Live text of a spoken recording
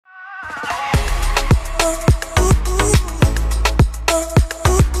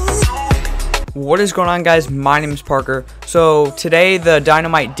What is going on, guys? My name is Parker. So today the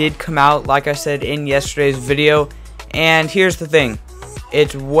dynamite did come out, like I said in yesterday's video, and here's the thing,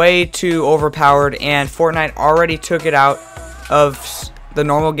 it's way too overpowered and Fortnite already took it out of the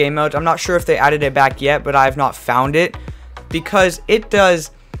normal game modes. I'm not sure if they added it back yet, but I have not found it, because it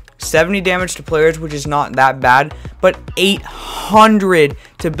does 70 damage to players, which is not that bad, but 800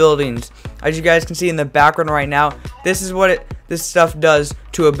 to buildings. As you guys can see in the background right now, this is what this stuff does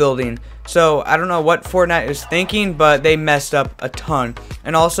to a building. So I don't know what Fortnite is thinking, but they messed up a ton.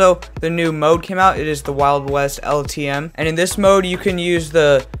 And also the new mode came out. It is the Wild West LTM, and in this mode you can use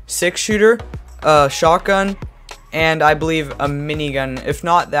the 6-shooter, shotgun, and I believe a minigun. If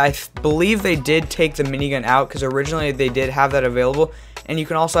not, I believe they did take the minigun out, because originally they did have that available. And you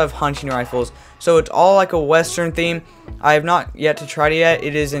can also have hunting rifles. So it's all like a Western theme. I have not yet to try it yet.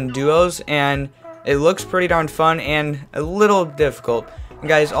 It is in duos, and it looks pretty darn fun and a little difficult. And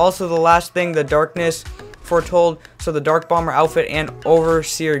guys, also the last thing, the darkness foretold. So the dark bomber outfit and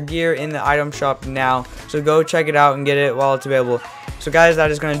overseer gear in the item shop now. So go check it out and get it while it's available. So guys, that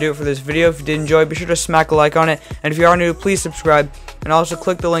is going to do it for this video. If you did enjoy, be sure to smack a like on it. And if you are new, please subscribe. And also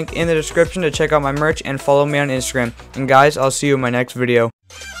click the link in the description to check out my merch and follow me on Instagram. And guys, I'll see you in my next video.